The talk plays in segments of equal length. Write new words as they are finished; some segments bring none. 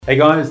Hey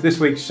guys, this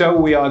week's show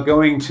we are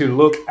going to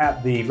look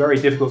at the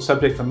very difficult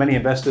subject for many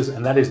investors,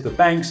 and that is the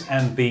banks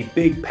and the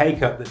big pay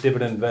cut that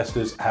dividend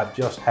investors have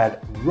just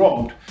had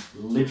robbed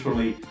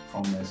literally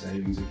from their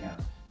savings account.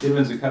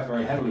 Dividends are cut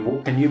very heavily.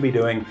 What can you be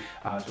doing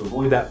to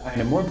avoid that pain?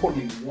 And more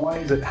importantly, why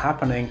is it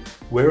happening?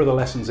 Where are the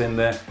lessons in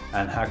there?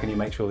 And how can you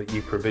make sure that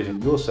you provision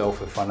yourself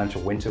for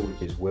financial winter,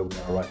 which is where we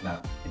are right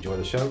now? Enjoy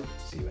the show.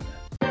 See you in there.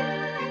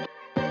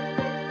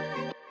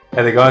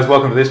 Hey there guys,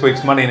 welcome to this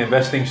week's Money and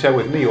Investing Show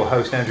with me, your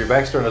host Andrew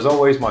Baxter, and as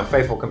always, my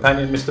faithful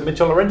companion, Mr.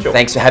 Mitchell Laurential.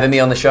 Thanks for having me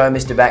on the show,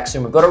 Mr.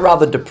 Baxter. We've got a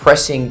rather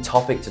depressing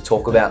topic to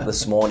talk about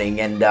this morning,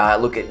 and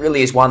look, it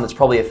really is one that's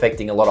probably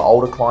affecting a lot of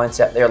older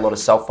clients out there, a lot of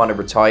self-funded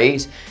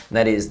retirees, and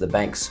that is the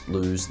banks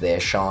lose their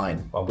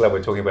shine. Well, I'm glad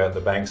we're talking about the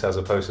banks as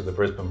opposed to the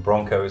Brisbane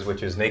Broncos,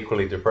 which is an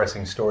equally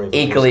depressing story.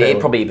 Equally,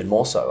 probably even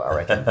more so, I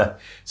reckon.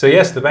 So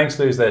yes, the banks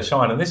lose their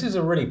shine, and this is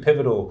a really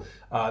pivotal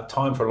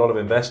time for a lot of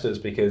investors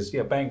because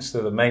banks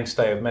are the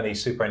mainstay of many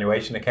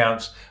superannuation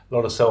accounts. A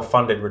lot of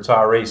self-funded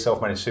retirees,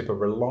 self-managed super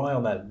rely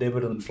on that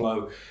dividend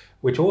flow,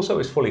 which also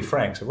is fully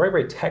franked. So very,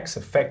 very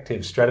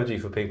tax-effective strategy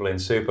for people in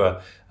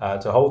super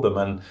to hold them.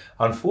 And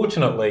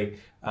unfortunately,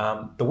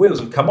 the wheels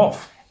have come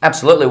off.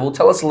 Absolutely. Well,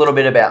 tell us a little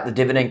bit about the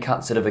dividend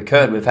cuts that have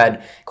occurred. We've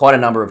had quite a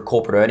number of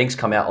corporate earnings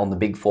come out on the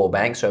big four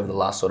banks over the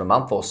last sort of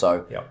month or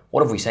so. Yep.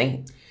 What have we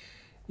seen?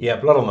 Yeah,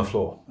 blood on the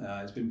floor.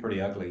 It's been pretty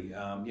ugly.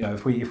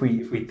 If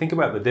we think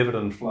about the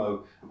dividend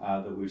flow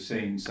that we've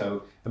seen,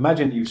 so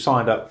imagine you've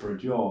signed up for a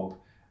job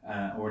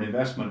or an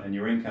investment and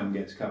your income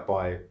gets cut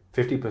by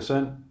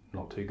 50%,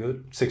 not too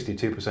good,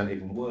 62%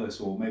 even worse,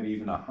 or maybe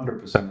even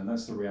 100%, and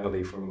that's the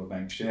reality for a lot of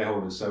bank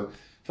shareholders. So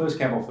first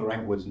cab off the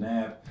rank was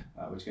NAB,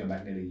 which going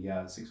back nearly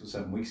 6 or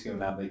 7 weeks ago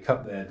now, they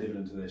cut their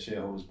dividend to their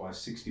shareholders by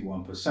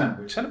 61%,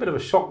 which sent a bit of a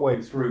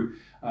shockwave through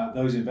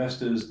those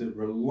investors that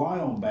rely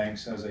on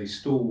banks as a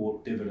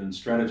stalwart dividend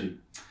strategy.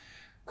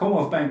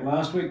 Commonwealth Bank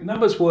last week,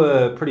 numbers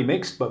were pretty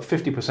mixed, but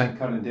 50%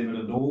 cut in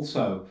dividend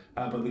also.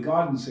 But the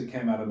guidance that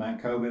came out of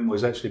Matt Coburn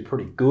was actually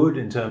pretty good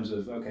in terms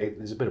of, okay,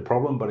 there's a bit of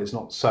problem, but it's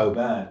not so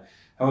bad.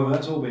 However,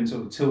 that's all been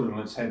sort of tilted on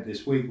its head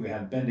this week. We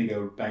had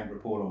Bendigo Bank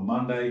report on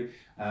Monday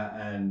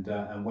and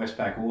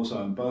Westpac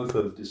also, and both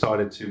have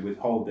decided to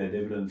withhold their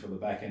dividend for the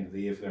back end of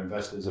the year for their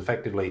investors,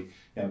 effectively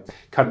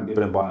cutting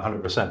dividend by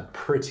 100%.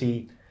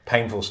 Pretty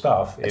painful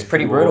stuff. It's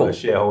pretty brutal. A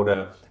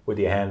shareholder with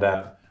your hand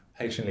out,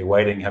 patiently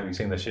waiting, having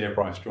seen the share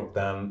price drop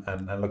down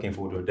and looking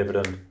forward to a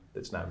dividend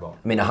that's now gone.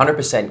 I mean,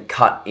 100%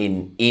 cut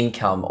in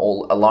income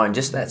all alone,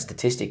 just that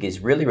statistic is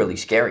really, really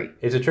scary.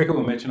 It's a tricky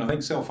one, Mitch, and I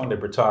think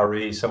self-funded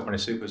retirees,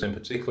 self-managed supers in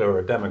particular, are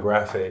a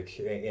demographic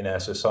in our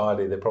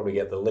society that probably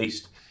get the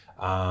least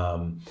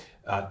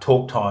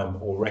talk time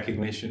or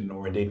recognition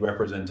or indeed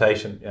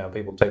representation.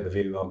 People take the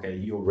view, okay,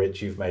 you're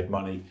rich, you've made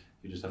money,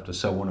 you just have to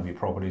sell one of your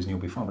properties and you'll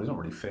be fine. But it's not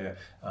really fair.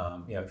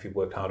 If you've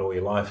worked hard all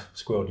your life,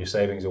 squirreled your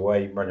savings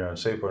away, you run your own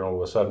super, and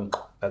all of a sudden,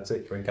 that's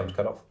it, your income's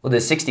cut off. Well,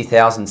 there's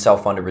 60,000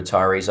 self-funded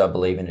retirees, I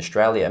believe, in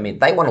Australia. I mean,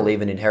 they want to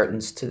leave an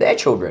inheritance to their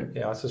children.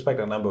 Yeah, I suspect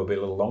that number will be a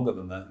little longer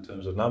than that in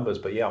terms of numbers.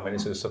 But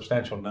it's a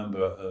substantial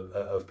number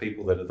of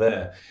people that are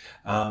there.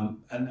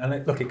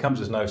 Look, it comes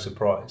as no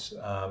surprise.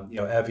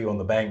 Our view on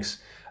the banks,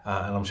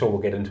 and I'm sure we'll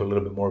get into a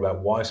little bit more about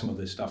why some of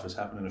this stuff has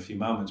happened in a few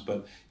moments,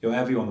 but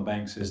our view on the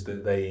banks is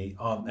that they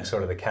aren't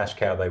necessarily the cash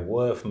cow they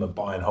were from a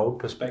buy and hold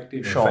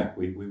perspective. Sure. In fact,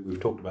 we've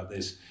talked about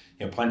this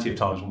plenty of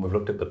times when we've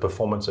looked at the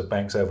performance of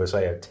banks over,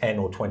 say, a 10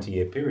 or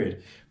 20-year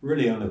period.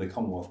 Really only the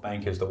Commonwealth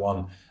Bank is the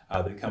one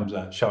that comes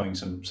out showing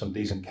some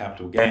decent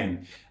capital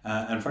gain.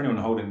 And for anyone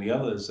holding the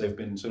others, they've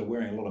been sort of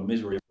wearing a lot of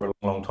misery for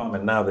a long time,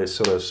 and now they're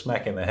sort of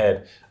smack in the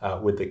head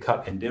with the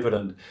cut in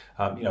dividend.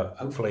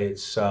 Hopefully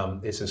it's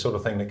a sort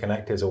of thing that can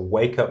act as a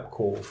wake-up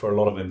call for a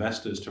lot of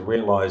investors to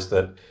realise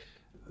that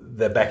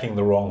they're backing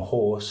the wrong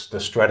horse, the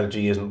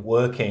strategy isn't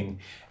working,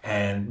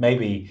 and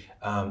maybe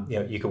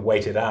you could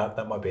wait it out.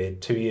 That might be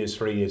 2 years,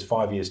 3 years,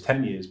 5 years,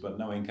 10 years, but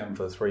no income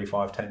for 3,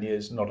 5, 10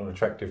 years, not an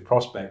attractive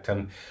prospect.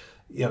 And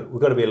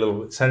we've got to be a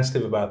little bit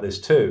sensitive about this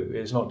too.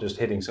 It's not just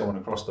hitting someone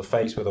across the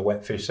face with a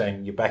wet fish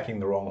saying you're backing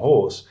the wrong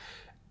horse.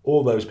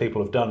 All those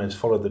people have done is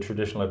follow the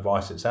traditional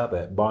advice that's out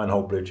there. Buy and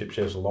hold blue chip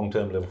shares for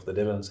long-term, live off the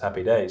dividends,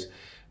 happy days.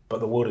 But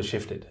the world has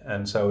shifted.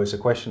 And so it's a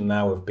question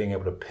now of being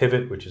able to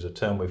pivot, which is a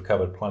term we've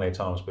covered plenty of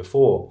times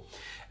before,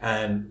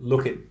 and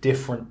look at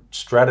different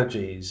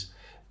strategies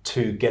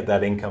to get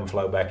that income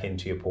flow back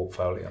into your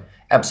portfolio.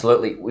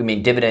 Absolutely. I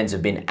mean, dividends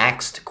have been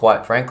axed,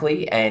 quite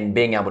frankly, and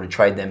being able to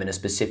trade them in a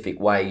specific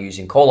way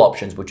using call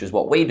options, which is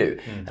what we do.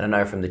 And I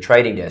know from the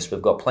trading desk,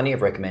 we've got plenty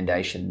of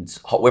recommendations.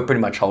 We're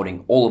pretty much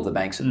holding all of the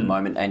banks at the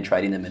moment and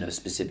trading them in a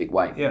specific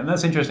way. Yeah, and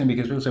that's interesting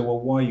because people say, well,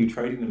 why are you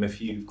trading them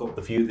if you've got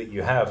the view that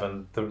you have?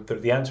 And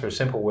the answer is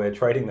simple. We're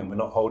trading them. We're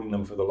not holding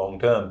them for the long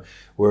term.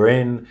 We're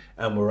in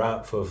and we're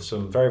out for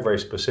some very, very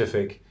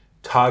specific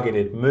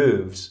targeted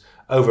moves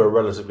over a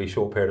relatively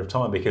short period of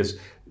time, because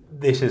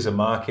this is a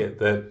market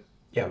that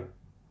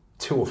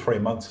 2 or 3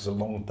 months is a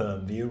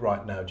long-term view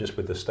right now, just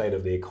with the state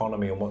of the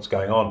economy and what's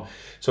going on.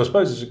 So I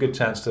suppose it's a good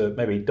chance to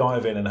maybe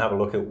dive in and have a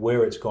look at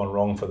where it's gone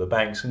wrong for the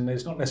banks. And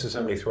it's not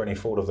necessarily through any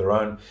fault of their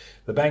own.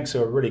 The banks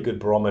are a really good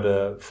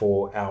barometer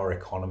for our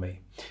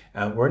economy.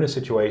 We're in a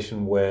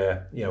situation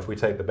where, if we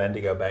take the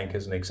Bendigo Bank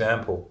as an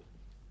example,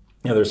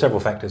 there are several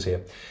factors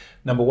here.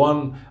 Number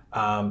one,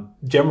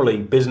 generally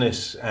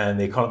business and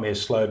the economy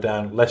has slowed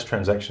down, less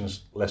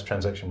transactions, less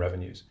transaction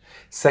revenues.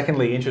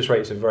 Secondly, interest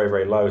rates are very,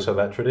 very low, so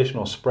that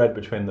traditional spread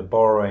between the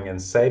borrowing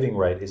and saving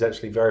rate is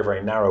actually very,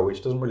 very narrow,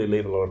 which doesn't really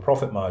leave a lot of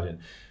profit margin.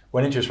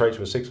 When interest rates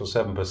were 6 or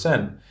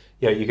 7%,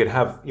 you could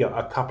have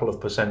a couple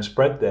of percent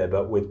spread there,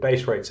 but with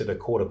base rates at a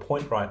quarter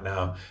point right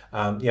now,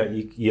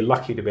 you're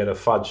lucky to be able to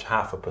fudge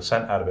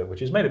 0.5% out of it, which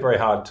has made it very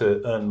hard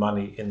to earn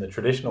money in the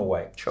traditional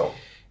way. Sure.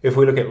 If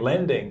we look at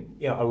lending,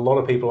 a lot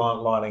of people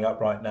aren't lining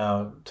up right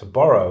now to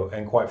borrow,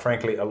 and quite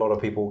frankly, a lot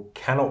of people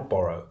cannot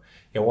borrow.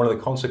 One of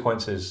the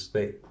consequences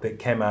that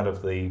came out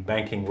of the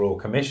Banking Royal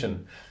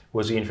Commission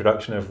was the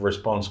introduction of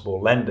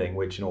responsible lending,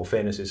 which in all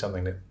fairness is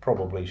something that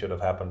probably should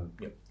have happened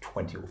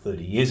 20 or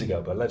 30 years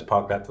ago, but let's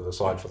park that to the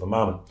side for the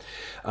moment.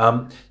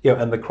 And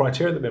the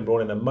criteria that have been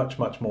brought in are much,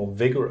 much more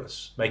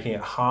vigorous, making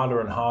it harder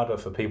and harder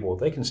for people.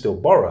 They can still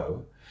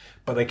borrow,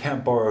 but they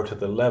can't borrow to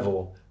the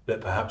level that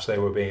perhaps they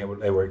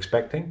were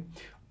expecting,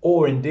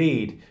 or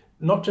indeed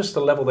not just the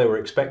level they were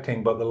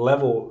expecting, but the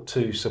level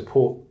to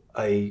support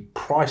a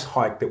price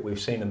hike that we've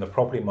seen in the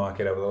property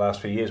market over the last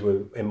few years.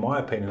 We, in my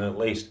opinion at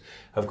least,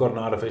 have got an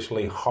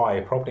artificially high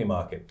property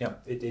market.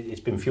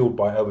 It's been fueled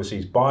by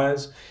overseas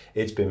buyers.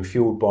 It's been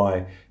fueled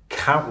by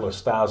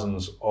countless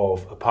thousands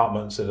of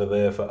apartments that are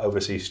there for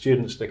overseas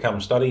students to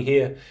come study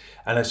here.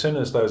 And as soon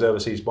as those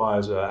overseas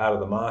buyers are out of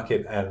the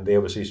market and the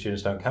overseas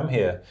students don't come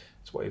here,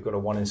 that's why you've got a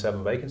 1 in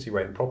 7 vacancy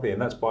rate in property,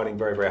 and that's biting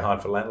very, very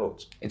hard for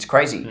landlords. It's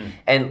crazy.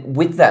 And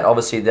with that,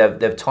 obviously,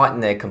 they've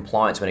tightened their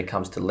compliance when it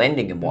comes to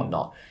lending and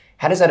whatnot.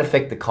 How does that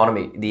affect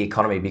the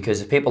economy?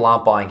 Because if people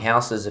aren't buying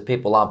houses, if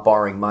people aren't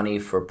borrowing money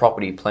for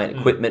property, plant,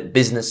 equipment,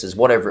 businesses,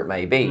 whatever it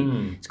may be,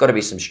 it's got to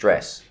be some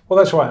stress. Well,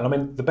 that's right.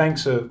 And the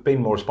banks have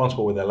been more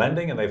responsible with their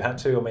lending, and they've had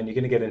to. You're going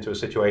to get into a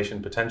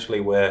situation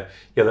potentially where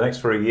the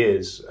next 3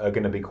 years are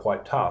going to be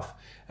quite tough.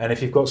 And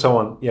if you've got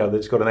someone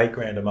that's got an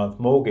 $8,000 a month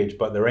mortgage,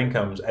 but their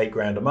income's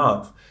 $8,000 a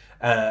month,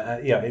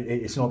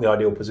 it's not the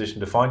ideal position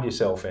to find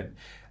yourself in.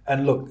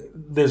 And look,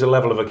 there's a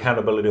level of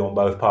accountability on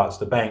both parts.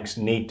 The banks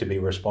need to be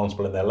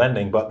responsible in their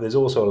lending, but there's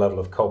also a level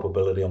of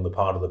culpability on the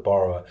part of the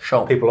borrower.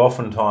 Sure. People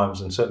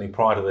oftentimes, and certainly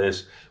prior to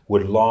this,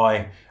 would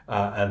lie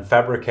and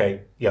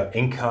fabricate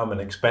income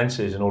and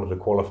expenses in order to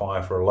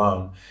qualify for a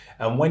loan.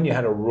 And when you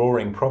had a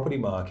roaring property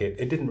market,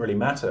 it didn't really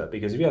matter,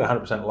 because if you had a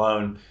 100%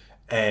 loan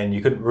and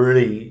you couldn't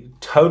really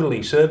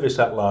totally service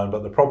that loan,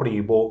 but the property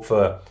you bought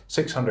for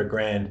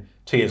 $600,000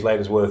 2 years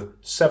later is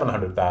worth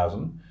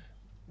 $700,000,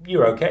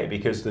 you're okay,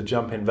 because the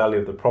jump in value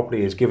of the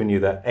property has given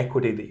you that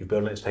equity that you've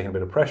built, and it's taken a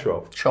bit of pressure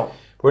off. Sure.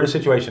 We're in a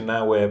situation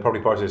now where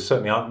property prices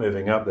certainly aren't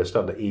moving up. They're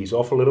starting to ease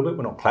off a little bit.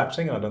 We're not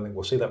collapsing, and I don't think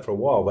we'll see that for a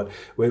while, but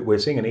we're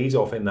seeing an ease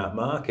off in that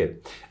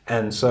market.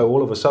 And so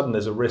all of a sudden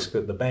there's a risk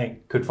that the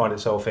bank could find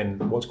itself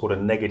in what's called a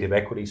negative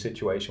equity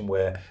situation,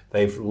 where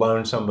they've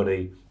loaned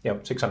somebody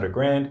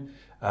 $600,000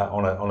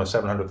 on a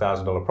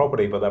 $700,000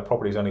 property, but that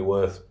property is only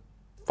worth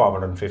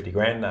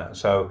 $550,000 now.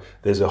 So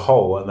there's a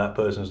hole, and that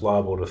person's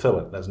liable to fill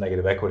it. That's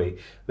negative equity.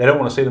 They don't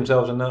want to see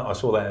themselves in that. I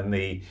saw that in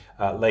the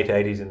late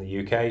 80s in the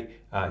UK.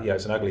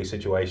 It's an ugly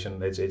situation.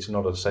 It's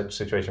not a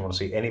situation I want to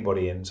see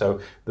anybody in.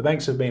 So the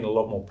banks have been a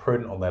lot more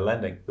prudent on their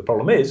lending. The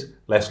problem is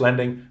less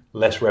lending,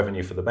 less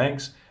revenue for the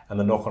banks, and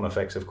the knock-on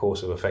effects, of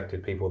course, have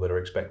affected people that are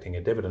expecting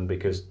a dividend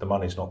because the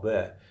money's not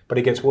there. But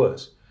it gets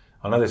worse.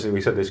 I know we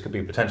said this could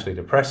be potentially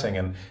depressing,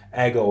 and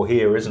our goal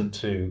here isn't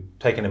to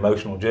take an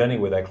emotional journey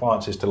with our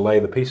clients, is to lay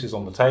the pieces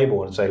on the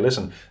table and say,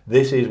 listen,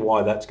 this is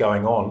why that's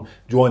going on,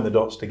 join the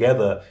dots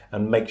together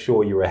and make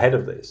sure you're ahead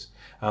of this.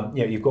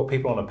 You've got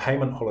people on a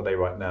payment holiday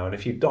right now, and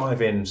if you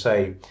dive in,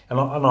 say, and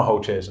I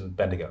hold shares in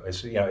Bendigo,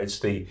 it's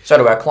the... So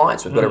do our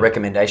clients. We've got a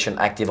recommendation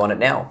active on it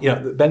now.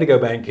 The Bendigo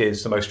Bank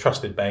is the most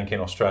trusted bank in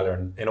Australia,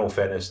 and in all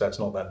fairness, that's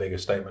not that big a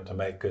statement to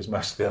make, because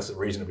most of the others are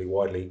reasonably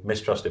widely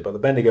mistrusted, but the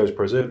Bendigo has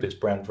preserved its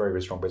brand, very,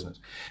 very strong business.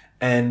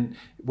 And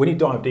when you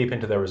dive deep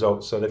into their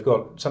results, so they've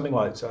got something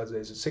like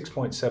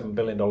 $6.7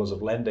 billion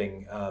of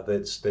lending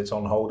that's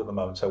on hold at the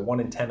moment. So 1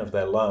 in 10 of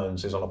their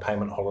loans is on a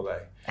payment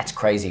holiday. That's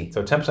crazy.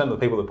 So 10% of the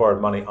people that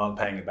borrowed money aren't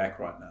paying it back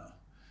right now.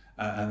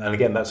 And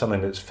again, that's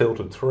something that's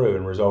filtered through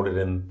and resulted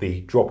in the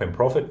drop in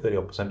profit,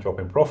 30% drop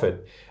in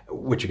profit,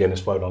 which again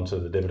has flowed onto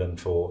the dividend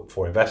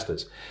for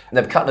investors. And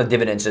they've cut the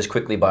dividends as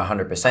quickly by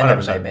 100%,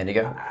 haven't they,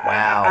 Bendigo?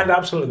 Wow. And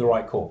absolutely the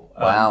right call.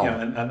 Wow.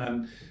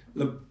 And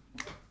look,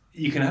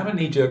 you can have a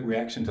knee-jerk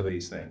reaction to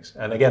these things.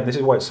 And again, this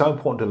is why it's so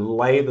important to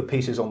lay the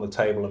pieces on the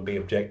table and be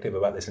objective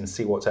about this and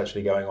see what's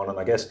actually going on. And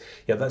I guess,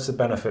 that's the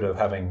benefit of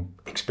having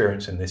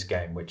experience in this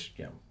game, which,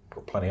 we've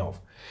got plenty of.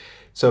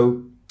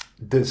 So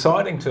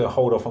deciding to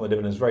hold off on the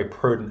dividend is very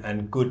prudent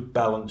and good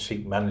balance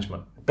sheet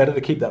management. Better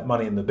to keep that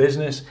money in the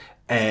business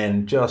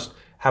and just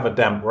have a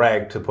damp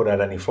rag to put out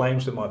any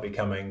flames that might be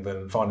coming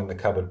than finding the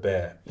cupboard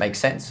bare. Makes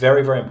sense.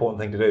 Very, very important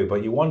thing to do.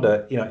 But you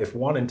wonder, if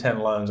 1 in 10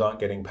 loans aren't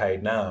getting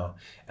paid now,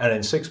 and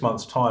in 6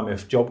 months' time,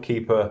 if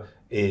JobKeeper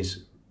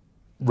is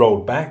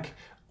rolled back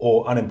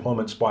or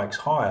unemployment spikes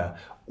higher,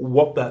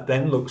 what that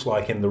then looks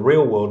like in the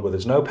real world, where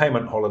there's no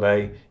payment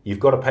holiday, you've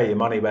got to pay your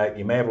money back,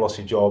 you may have lost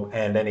your job,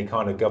 and any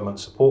kind of government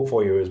support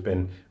for you has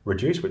been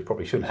reduced, which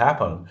probably should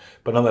happen.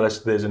 But nonetheless,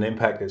 there's an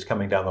impact that's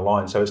coming down the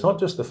line. So it's not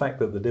just the fact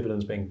that the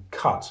dividend's being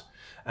cut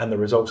and the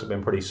results have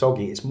been pretty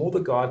soggy. It's more the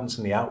guidance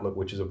and the outlook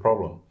which is a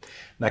problem.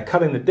 Now,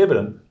 cutting the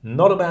dividend,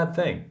 not a bad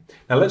thing.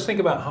 Now, let's think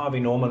about Harvey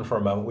Norman for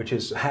a moment, which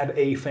has had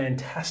a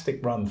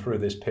fantastic run through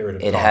this period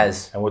of time. It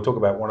has. And we'll talk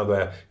about one of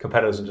their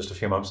competitors in just a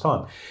few months'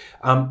 time.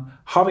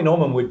 Harvey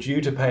Norman were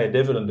due to pay a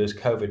dividend as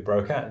COVID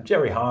broke out. And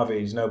Jerry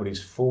Harvey is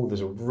nobody's fool. There's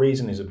a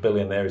reason he's a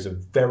billionaire. He's a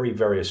very,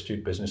 very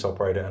astute business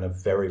operator and a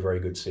very, very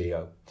good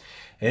CEO.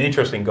 An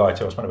interesting guy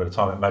too. I spent a bit of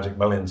time at Magic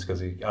Millions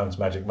because he owns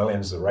Magic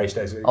Millions, the race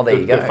days. Oh, there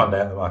you go. Good fun day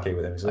at the marquee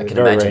with him. He's a can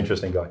very, imagine. very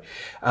interesting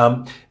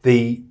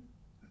guy.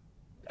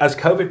 As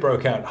COVID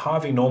broke out,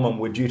 Harvey Norman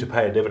were due to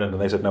pay a dividend,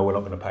 and they said, no, we're not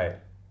going to pay it.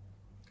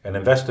 And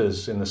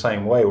investors, in the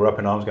same way, were up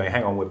in arms going,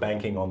 hang on, we're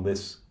banking on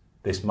this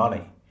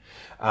money.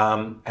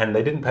 And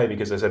they didn't pay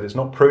because they said it's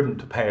not prudent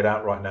to pay it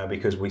out right now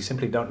because we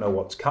simply don't know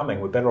what's coming.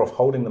 We're better off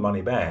holding the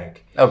money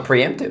back. Oh,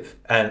 preemptive.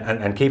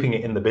 And keeping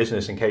it in the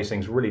business in case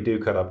things really do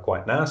cut up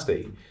quite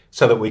nasty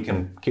so that we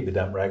can keep the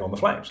damp rag on the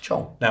flames.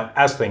 Sure. Now,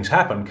 as things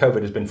happen,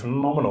 COVID has been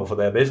phenomenal for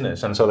their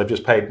business. And so they've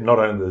just paid not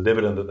only the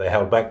dividend that they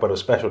held back, but a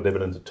special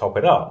dividend to top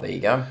it up. There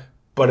you go.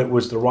 But it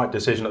was the right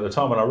decision at the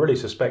time. And I really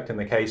suspect in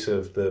the case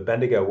of the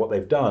Bendigo, what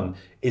they've done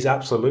is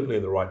absolutely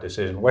the right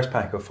decision.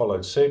 Westpac have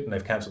followed suit and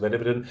they've cancelled their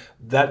dividend.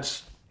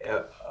 That's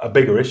a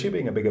bigger issue,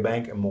 being a bigger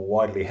bank and more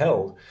widely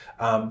held.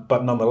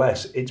 But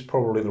nonetheless, it's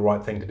probably the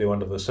right thing to do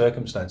under the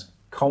circumstance.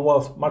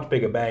 Commonwealth, much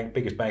bigger bank,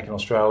 biggest bank in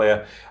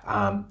Australia.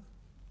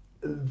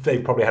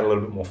 They've probably had a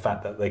little bit more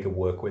fat that they could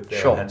work with there,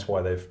 Sure. hence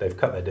why they've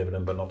cut their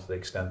dividend, but not to the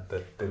extent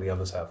that the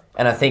others have.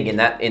 And I think in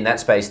that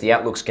space, the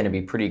outlook's going to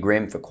be pretty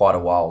grim for quite a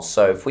while.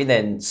 So if we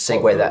then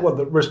segue that... Well,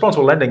 the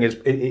responsible lending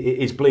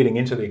is bleeding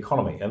into the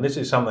economy. And this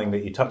is something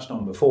that you touched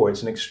on before.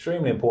 It's an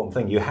extremely important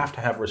thing. You have to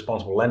have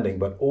responsible lending,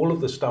 but all of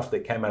the stuff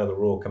that came out of the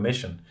Royal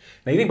Commission...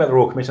 Now, you think about the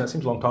Royal Commission, that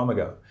seems a long time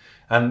ago.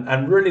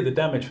 And really the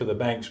damage for the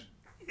banks,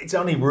 it's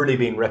only really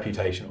been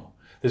reputational.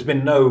 There's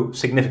been no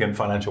significant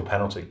financial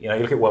penalty. You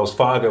look at Wells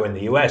Fargo in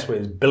the US, where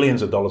there's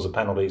billions of dollars of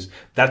penalties.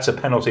 That's a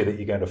penalty that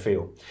you're going to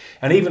feel.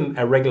 And even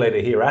a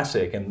regulator here,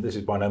 ASIC, and this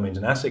is by no means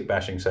an ASIC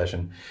bashing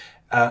session,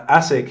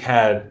 ASIC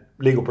had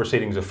legal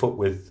proceedings afoot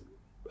with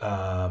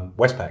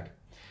Westpac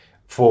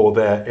for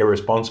their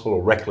irresponsible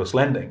or reckless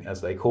lending,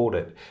 as they called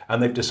it.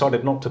 And they've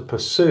decided not to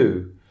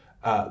pursue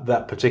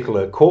that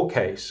particular court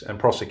case and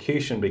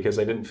prosecution because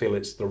they didn't feel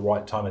it's the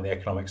right time in the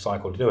economic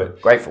cycle to do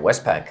it. Great for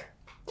Westpac.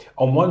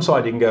 On one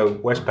side, you can go,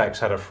 Westpac's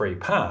had a free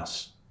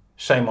pass.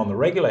 Shame on the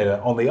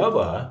regulator. On the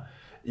other,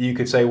 you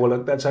could say, well,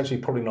 look, that's actually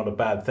probably not a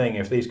bad thing.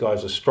 If these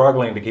guys are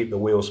struggling to keep the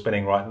wheels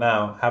spinning right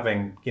now,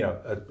 having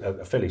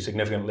a fairly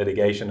significant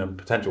litigation and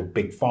potential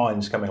big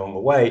fines coming along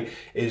the way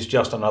is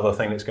just another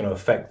thing that's going to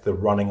affect the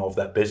running of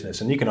that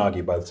business. And you can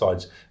argue both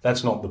sides.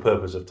 That's not the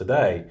purpose of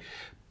today.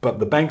 But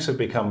the banks have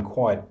become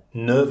quite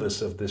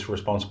nervous of this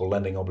responsible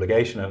lending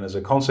obligation. And as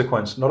a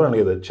consequence, not only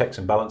are the checks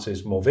and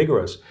balances more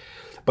vigorous,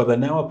 but they're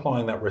now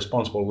applying that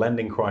responsible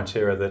lending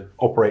criteria that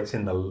operates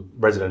in the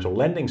residential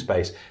lending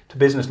space to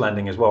business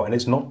lending as well. And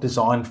it's not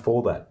designed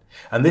for that.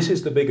 And this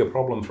is the bigger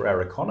problem for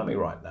our economy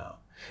right now,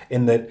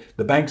 in that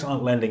the banks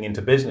aren't lending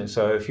into business.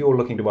 So if you're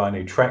looking to buy a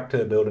new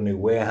tractor, build a new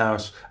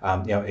warehouse,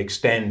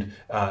 extend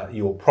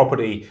your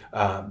property,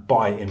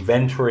 buy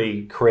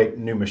inventory, create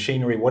new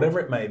machinery, whatever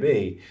it may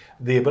be,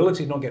 the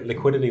ability to not get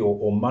liquidity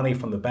or money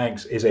from the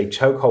banks is a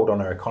chokehold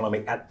on our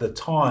economy at the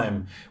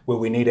time where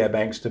we need our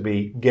banks to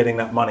be getting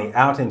that money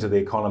out into the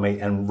economy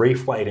and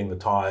reflating the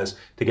tires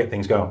to get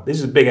things going. This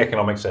is a big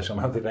economic session.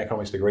 I have an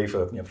economics degree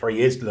for 3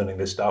 years learning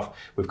this stuff.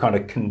 We've kind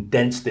of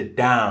condensed it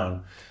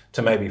down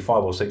to maybe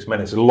 5 or 6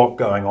 minutes. There's a lot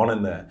going on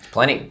in there.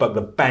 Plenty. But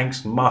the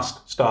banks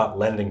must start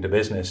lending to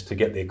business to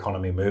get the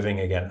economy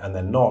moving again. And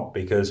they're not,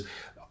 because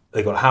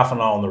they've got half an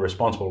eye on the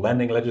responsible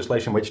lending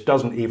legislation, which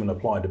doesn't even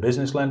apply to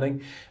business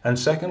lending. And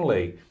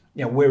secondly,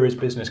 where is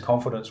business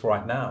confidence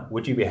right now?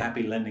 Would you be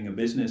happy lending a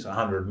business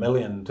 $100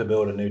 million to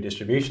build a new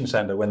distribution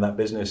center when that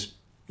business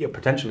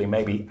potentially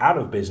may be out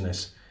of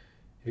business?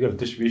 If you've got a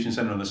distribution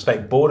center and the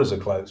state borders are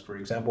closed, for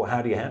example,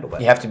 how do you handle that?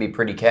 You have to be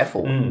pretty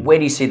careful. Where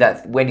do you see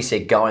that? Where do you see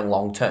it going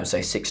long term,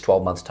 say 6,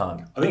 12 months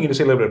time? I think you're going to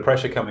see a little bit of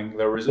pressure coming.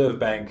 The Reserve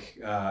Bank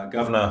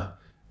governor,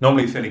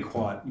 normally fairly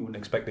quiet. You wouldn't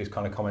expect these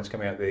kind of comments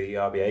coming out of the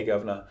RBA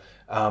governor.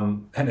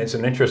 And it's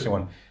an interesting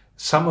one.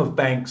 Some of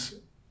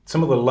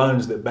the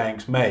loans that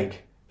banks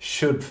make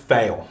should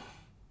fail.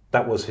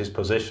 That was his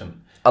position.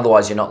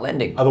 Otherwise, you're not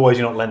lending. Otherwise,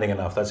 you're not lending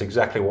enough. That's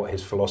exactly what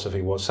his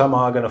philosophy was. Some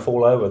are going to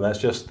fall over, and that's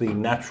just the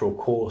natural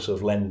course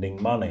of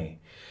lending money.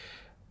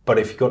 But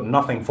if you've got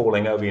nothing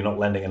falling over, you're not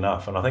lending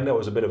enough. And I think that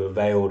was a bit of a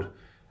veiled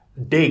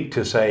dig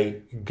to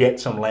say, get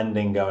some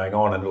lending going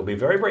on. And it'll be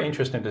very, very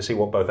interesting to see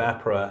what both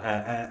APRA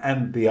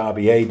and the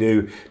RBA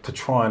do to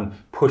try and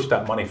push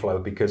that money flow,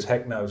 because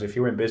heck knows, if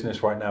you're in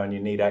business right now and you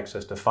need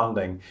access to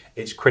funding,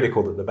 it's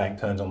critical that the bank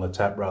turns on the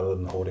tap rather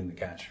than hoarding the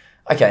cash.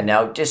 Okay,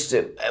 now just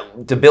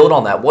to build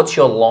on that, what's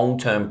your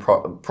long-term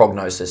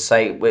prognosis?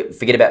 Say,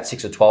 forget about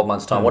 6 or 12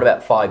 months' time. What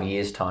about 5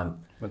 years'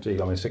 time? Well,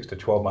 gee, I mean, 6 to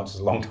 12 months is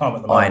a long time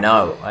at the moment.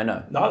 I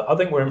know. No, I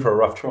think we're in for a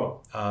rough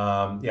trot.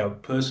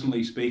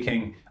 Personally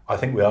speaking, I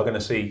think we are going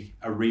to see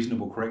a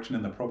reasonable correction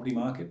in the property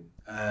market.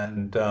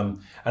 And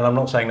I'm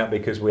not saying that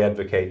because we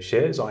advocate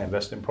shares. I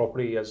invest in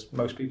property as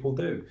most people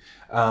do.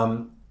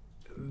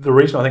 The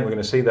reason I think we're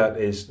going to see that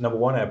is, number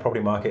one, our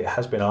property market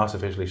has been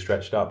artificially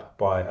stretched up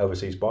by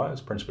overseas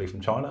buyers, principally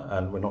from China,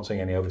 and we're not seeing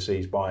any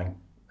overseas buying.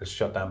 It's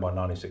shut down by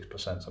 96%,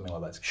 something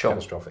like that. It's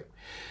catastrophic.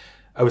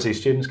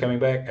 Overseas students coming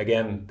back,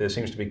 again, there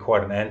seems to be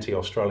quite an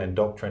anti-Australian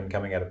doctrine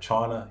coming out of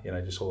China.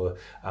 Just saw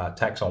the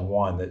tax on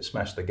wine that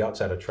smashed the guts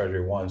out of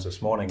Treasury Wines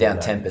this morning. Down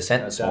 10%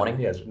 this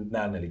morning. Yeah, it's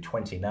now nearly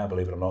 20 now,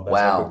 believe it or not. That's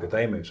wow. how quick the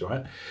day moves,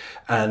 right?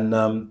 And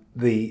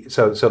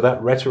so that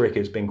rhetoric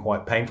has been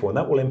quite painful, and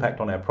that will impact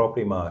on our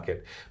property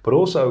market. But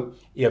also,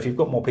 if you've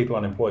got more people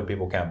unemployed,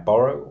 people can't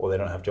borrow or they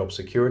don't have job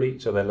security,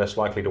 so they're less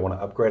likely to want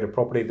to upgrade a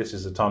property. This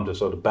is the time to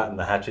sort of batten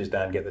the hatches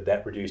down, get the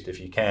debt reduced if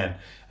you can,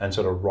 and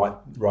sort of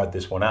ride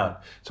this one out.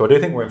 So I do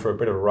think we're in for a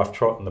bit of a rough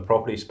trot in the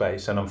property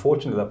space, and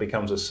unfortunately that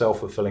becomes a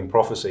self-fulfilling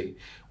prophecy.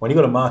 When you've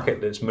got a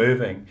market that's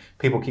moving,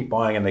 people keep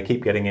buying and they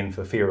keep getting in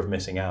for fear of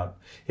missing out.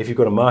 If you've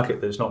got a market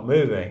that's not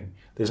moving,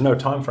 there's no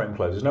time frame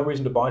close. There's no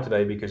reason to buy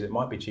today because it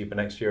might be cheaper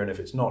next year, and if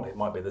it's not, it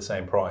might be the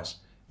same price.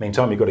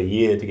 Meantime, you've got a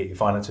year to get your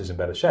finances in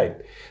better shape.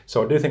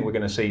 So I do think we're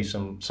going to see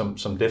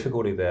some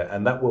difficulty there,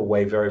 and that will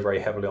weigh very, very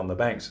heavily on the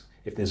banks.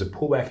 If there's a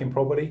pullback in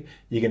property,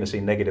 you're going to see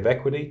negative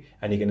equity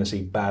and you're going to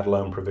see bad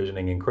loan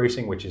provisioning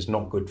increasing, which is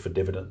not good for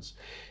dividends.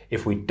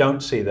 If we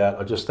don't see that,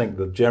 I just think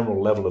the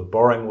general level of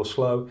borrowing will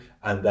slow,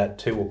 and that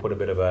too will put a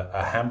bit of a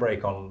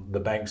handbrake on the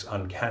bank's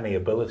uncanny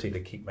ability to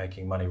keep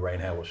making money rain,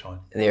 hail or shine.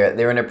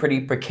 They're in a pretty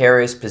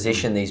precarious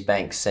position, these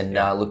banks, and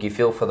look, you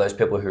feel for those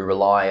people who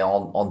rely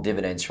on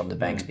dividends from the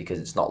banks because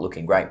it's not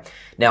looking great.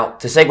 Now,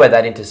 to segue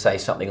that into, say,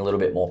 something a little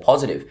bit more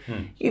positive,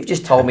 you've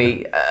just told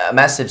me a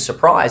massive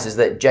surprise is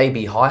that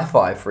JB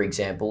Hi-Fi, for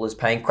example, is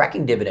paying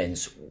cracking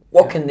dividends.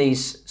 What can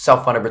these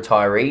self-funded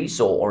retirees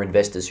or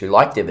investors who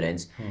like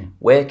dividends,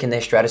 where can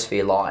their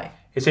stratosphere lie?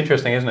 It's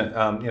interesting, isn't it?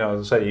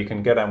 As I say, you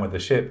can go down with the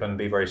ship and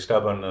be very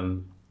stubborn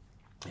and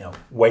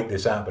wait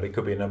this out, but it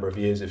could be a number of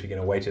years if you're going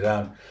to wait it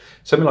out.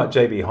 Something like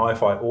JB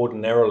Hi-Fi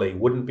ordinarily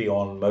wouldn't be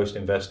on most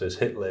investors'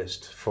 hit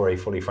list for a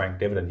fully franked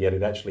dividend, yet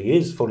it actually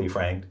is fully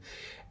franked.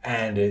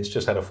 And it's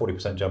just had a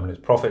 40% jump in its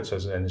profits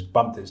and it's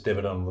bumped its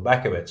dividend on the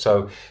back of it.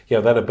 So,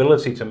 that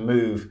ability to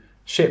move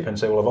ship and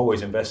say, well, I've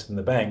always invested in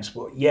the banks.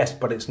 Well, yes,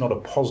 but it's not a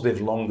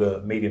positive,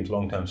 medium to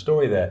long-term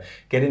story there.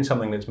 Get in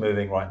something that's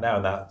moving right now,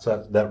 and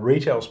that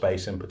retail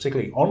space, and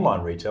particularly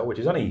online retail, which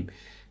is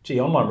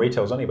online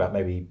retail is only about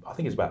I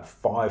think it's about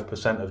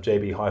 5% of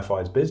JB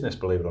Hi-Fi's business,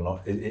 believe it or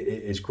not,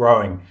 is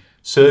growing,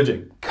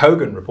 surging.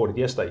 Kogan reported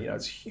yesterday,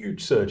 it's a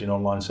huge surge in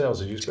online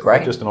sales. It's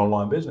just an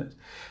online business.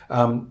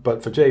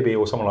 But for JB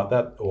or someone like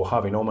that, or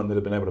Harvey Norman that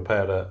have been able to pay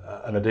out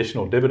an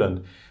additional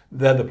dividend,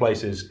 they're the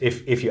places,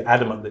 if you're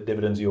adamant that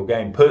dividends are your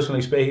game.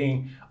 Personally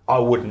speaking, I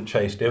wouldn't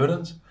chase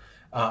dividends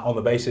on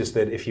the basis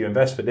that if you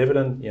invest for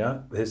dividend,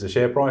 here's the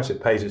share price,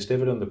 it pays its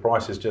dividend, the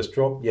price has just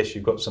dropped. Yes,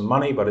 you've got some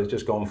money, but it's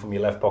just gone from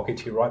your left pocket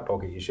to your right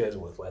pocket. Your shares are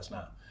worth less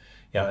now.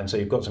 And so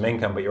you've got some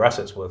income, but your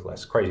assets are worth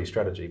less. Crazy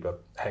strategy,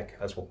 but heck,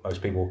 that's what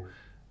most people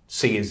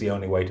see is the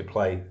only way to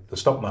play the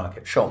stock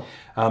market. Sure.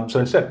 So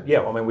instead,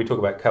 we talk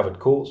about covered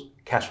calls,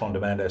 cash flow on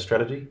demand, our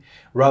strategy.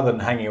 Rather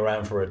than hanging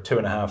around for a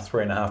 2.5%,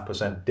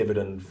 3.5%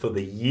 dividend for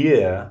the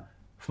year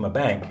from a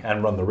bank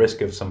and run the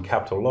risk of some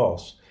capital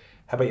loss,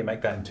 how about you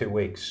make that in 2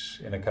 weeks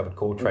in a covered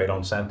call trade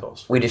on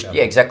Santos?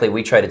 Exactly.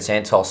 We traded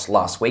Santos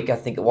last week, I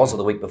think it was, or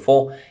the week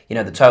before.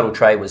 The total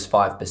trade was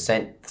 5%,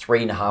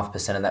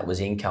 3.5% of that was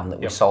income that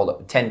we sold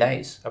at 10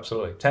 days.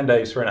 Absolutely. 10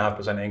 days,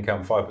 3.5%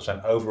 income,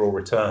 5% overall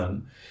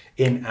return,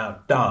 in,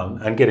 out, done,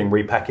 and getting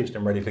repackaged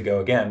and ready to go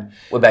again.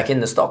 We're back in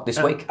the stock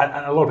this week. And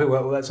a lot of people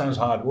go, well, that sounds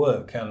hard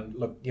work. And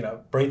look,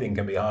 breathing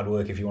can be hard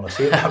work if you want to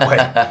see it that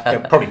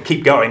way. Probably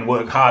keep going,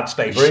 work hard,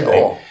 stay breathing.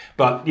 Sure.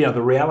 But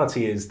the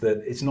reality is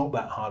that it's not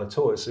that hard at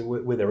all. It's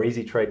with their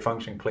easy trade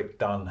function, click,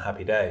 done,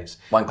 happy days.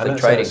 One-click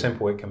trading. How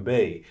simple it can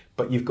be.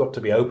 But you've got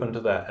to be open to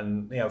that.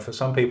 And for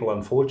some people,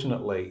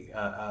 unfortunately,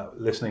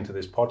 listening to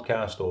this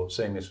podcast or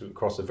seeing this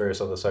across the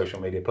various other social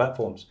media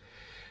platforms,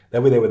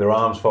 they'll be there with their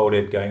arms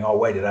folded going,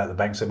 wait it out, the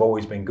banks have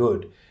always been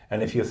good.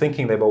 And if you're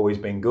thinking they've always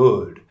been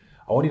good,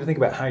 I want you to think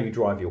about how you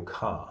drive your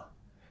car.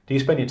 Do Do you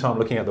spend your time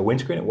looking at the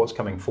windscreen at what's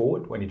coming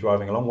forward when you're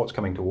driving along, what's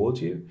coming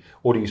towards you?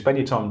 Or do you spend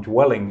your time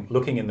dwelling,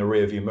 looking in the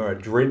rearview mirror,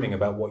 dreaming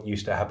about what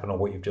used to happen or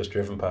what you've just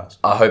driven past?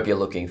 I hope you're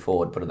looking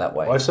forward, put it that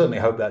way. Well, I certainly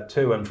hope that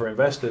too. And for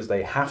investors,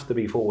 they have to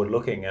be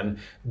forward-looking. And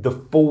the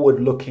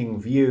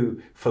forward-looking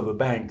view for the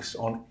banks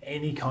on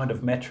any kind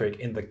of metric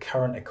in the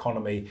current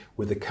economy,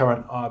 with the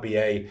current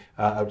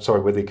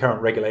with the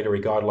current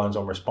regulatory guidelines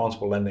on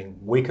responsible lending,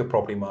 weaker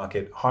property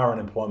market, higher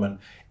unemployment,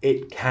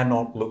 it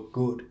cannot look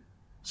good.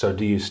 So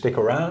do you stick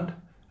around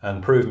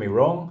and prove me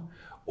wrong?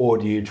 Or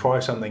do you try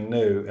something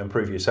new and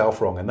prove yourself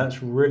wrong? And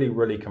that's really,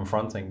 really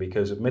confronting,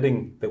 because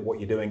admitting that what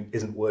you're doing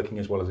isn't working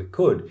as well as it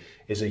could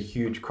is a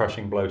huge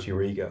crushing blow to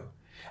your ego.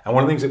 And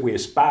one of the things that we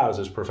espouse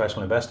as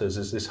professional investors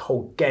is this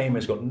whole game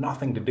has got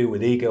nothing to do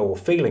with ego or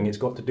feeling, it's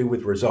got to do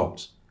with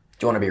results.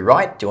 Do you want to be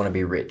right? Do you want to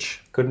be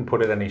rich? Couldn't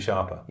put it any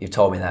sharper. You've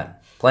told me that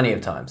plenty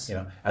of times.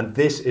 And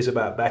this is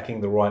about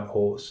backing the right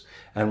horse.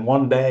 And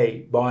one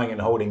day, buying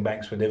and holding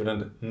banks for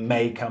dividend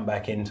may come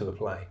back into the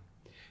play.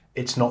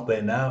 It's not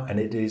there now,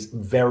 and it is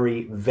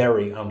very,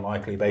 very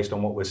unlikely, based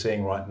on what we're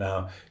seeing right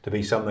now, to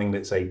be something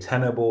that's a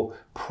tenable,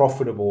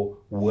 profitable,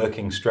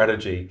 working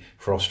strategy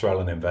for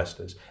Australian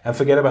investors. And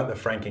forget about the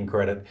franking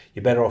credit.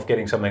 You're better off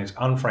getting something that's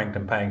unfranked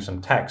and paying some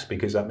tax,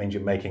 because that means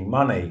you're making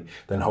money,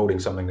 than holding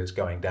something that's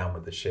going down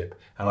with the ship.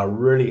 And I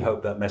really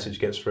hope that message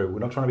gets through. We're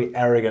not trying to be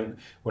arrogant.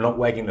 We're not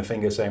wagging the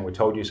finger saying we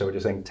told you so. We're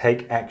just saying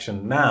take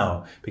action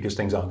now, because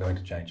things aren't going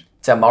to change.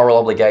 It's our moral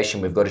obligation.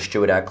 We've got to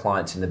steward our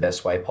clients in the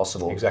best way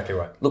possible. Exactly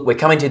right. Look, we're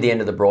coming to the end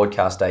of the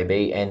broadcast,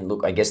 AB, and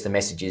look, I guess the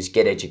message is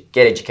get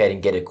educated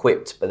and get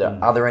equipped. But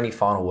are there any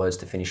final words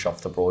to finish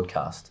off the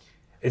broadcast?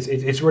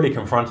 It's really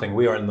confronting.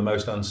 We are in the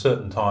most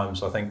uncertain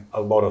times I think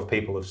a lot of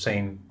people have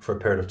seen for a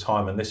period of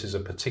time, and this is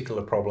a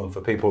particular problem for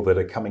people that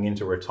are coming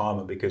into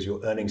retirement, because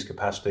your earnings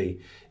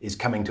capacity is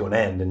coming to an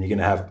end and you're going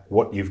to have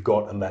what you've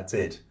got and that's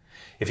it.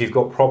 If you've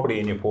got property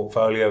in your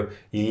portfolio,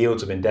 your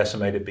yields have been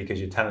decimated because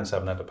your tenants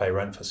haven't had to pay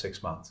rent for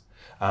 6 months.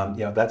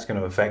 That's going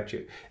to affect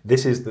you.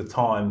 This is the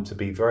time to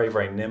be very,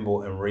 very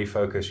nimble and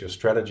refocus your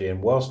strategy.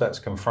 And whilst that's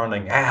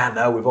confronting,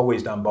 no, we've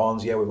always done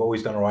bonds. Yeah, we've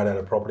always done all right out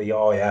of property.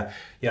 Oh yeah,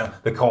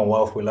 the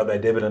Commonwealth, we love their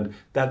dividend.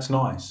 That's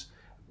nice.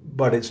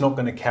 But it's not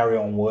going to carry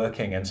on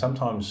working. And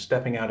sometimes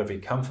stepping out of your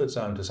comfort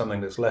zone to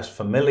something that's less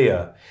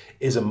familiar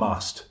is a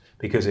must.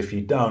 Because if you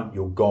don't,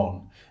 you're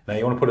gone. Now,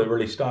 you want to put a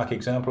really stark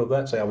example of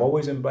that? Say, I've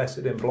always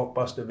invested in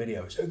Blockbuster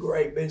Video. It's a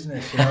great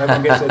business.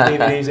 Everyone gets their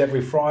DVDs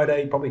every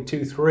Friday, probably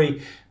 2,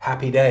 3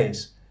 happy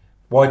days.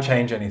 Why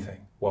change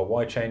anything? Well,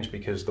 why change?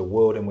 Because the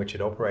world in which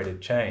it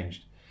operated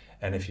changed.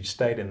 And if you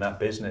stayed in that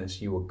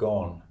business, you were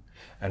gone.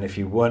 And if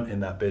you weren't in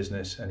that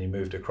business and you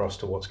moved across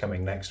to what's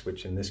coming next,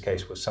 which in this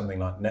case was something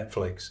like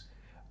Netflix,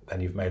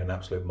 then you've made an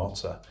absolute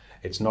mozza.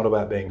 It's not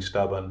about being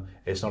stubborn.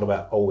 It's not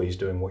about always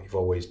doing what you've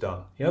always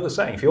done. You know the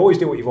saying, if you always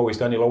do what you've always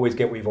done, you'll always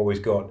get what you've always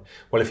got.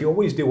 Well, if you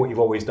always do what you've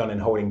always done in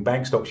holding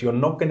bank stocks, you're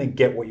not going to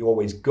get what you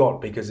always got,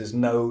 because there's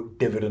no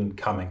dividend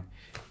coming.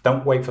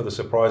 Don't wait for the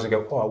surprise and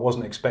go, I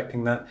wasn't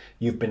expecting that.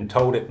 You've been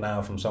told it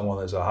now from someone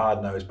that's a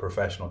hard-nosed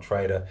professional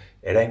trader.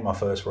 It ain't my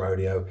first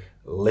rodeo.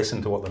 Listen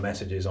to what the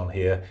message is on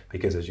here,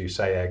 because as you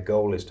say, our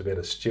goal is to be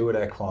able to steward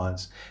our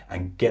clients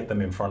and get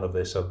them in front of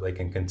this so that they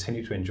can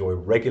continue to enjoy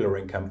regular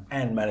income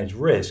and manage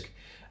risk,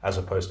 as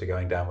opposed to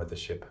going down with the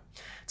ship.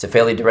 It's a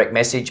fairly direct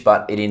message,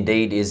 but it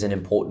indeed is an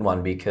important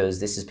one, because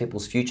this is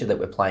people's future that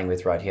we're playing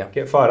with right here.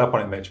 Get fired up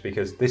on it, Mitch,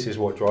 because this is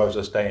what drives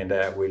us day in,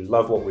 day out. We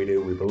love what we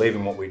do, we believe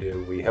in what we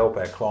do, we help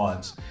our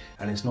clients,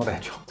 and it's not our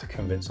job to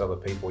convince other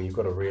people. You've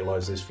got to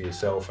realize this for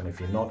yourself, and if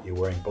you're not, you're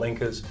wearing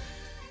blinkers,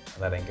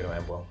 and that ain't going to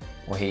end well.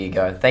 Well, here you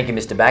go. Thank you,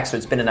 Mr. Baxter.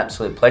 It's been an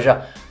absolute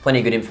pleasure. Plenty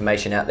of good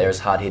information out there, as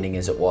hard-hitting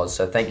as it was,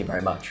 so thank you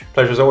very much.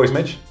 Pleasure as always,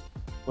 Mitch.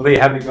 Well, there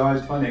you have it,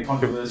 guys. Plenty of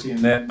controversy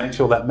in there. Make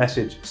sure that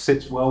message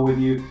sits well with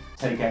you.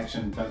 Take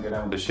action. Don't go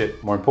down with the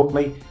ship. More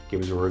importantly,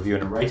 give us a review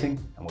and a rating,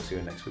 and we'll see you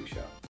in next week's show.